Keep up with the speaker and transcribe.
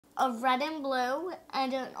a red and blue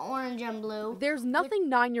and an orange and blue. There's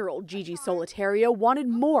nothing 9-year-old Gigi Solitario wanted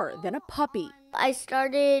more than a puppy. I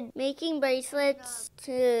started making bracelets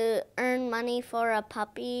to earn money for a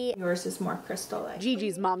puppy. Yours is more crystal-like.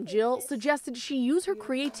 Gigi's mom, Jill, suggested she use her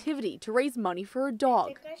creativity to raise money for a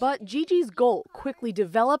dog. But Gigi's goal quickly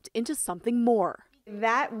developed into something more.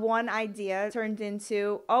 That one idea turned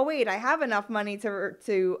into, oh wait, I have enough money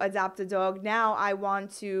to adopt a dog. Now I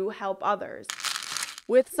want to help others.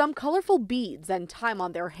 With some colorful beads and time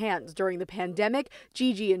on their hands during the pandemic,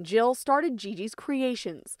 Gigi and Jill started Gigi's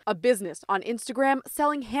Creations, a business on Instagram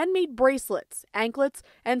selling handmade bracelets, anklets,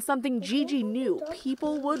 and something Gigi knew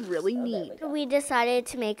people would really need. We decided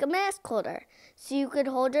to make a mask holder, so you could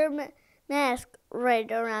hold your mask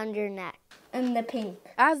right around your neck. And the pink.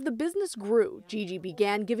 As the business grew, Gigi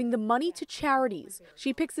began giving the money to charities.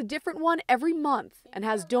 She picks a different one every month and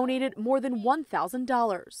has donated more than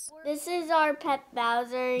 $1,000. This is our pet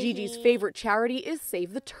Bowser. Gigi's favorite charity is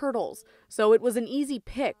Save the Turtles, so it was an easy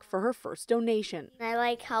pick for her first donation. I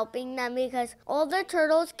like helping them because all the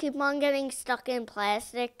turtles keep on getting stuck in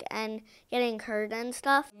plastic and getting hurt and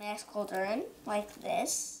stuff. Mask holder in, like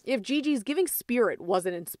this. If Gigi's giving spirit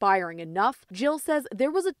wasn't inspiring enough, Jill says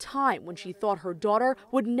there was a time when she thought her daughter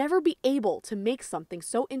would never be able to make something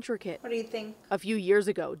so intricate. What do you think? A few years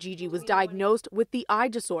ago, Gigi was diagnosed with the eye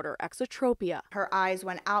disorder exotropia. Her eyes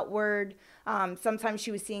went outward. Sometimes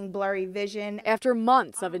she was seeing blurry vision. After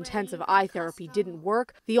months of intensive eye therapy didn't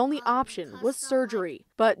work, the only option was surgery.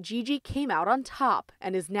 But Gigi came out on top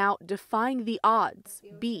and is now defying the odds,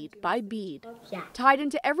 bead by bead. Tied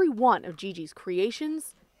into every one of Gigi's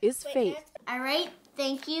creations is faith. All right,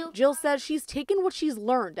 thank you. Jill says she's taken what she's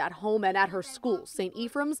learned at home and at her school, St.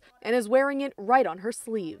 Ephraim's, and is wearing it right on her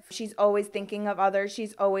sleeve. She's always thinking of others.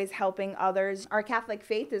 She's always helping others. Our Catholic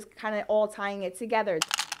faith is kind of all tying it together.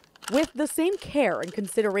 With the same care and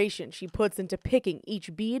consideration she puts into picking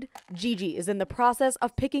each bead, Gigi is in the process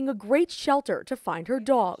of picking a great shelter to find her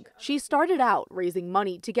dog. She started out raising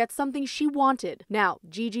money to get something she wanted. Now,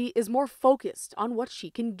 Gigi is more focused on what she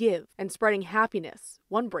can give and spreading happiness,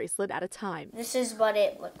 one bracelet at a time. This is what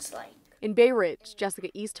it looks like. In Bay Ridge, Jessica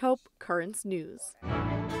Easthope, Currents News.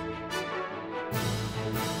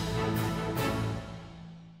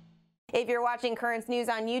 If you're watching Currents News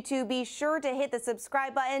on YouTube, be sure to hit the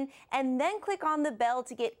subscribe button and then click on the bell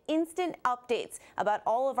to get instant updates about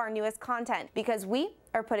all of our newest content, because we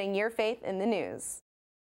are putting your faith in the news.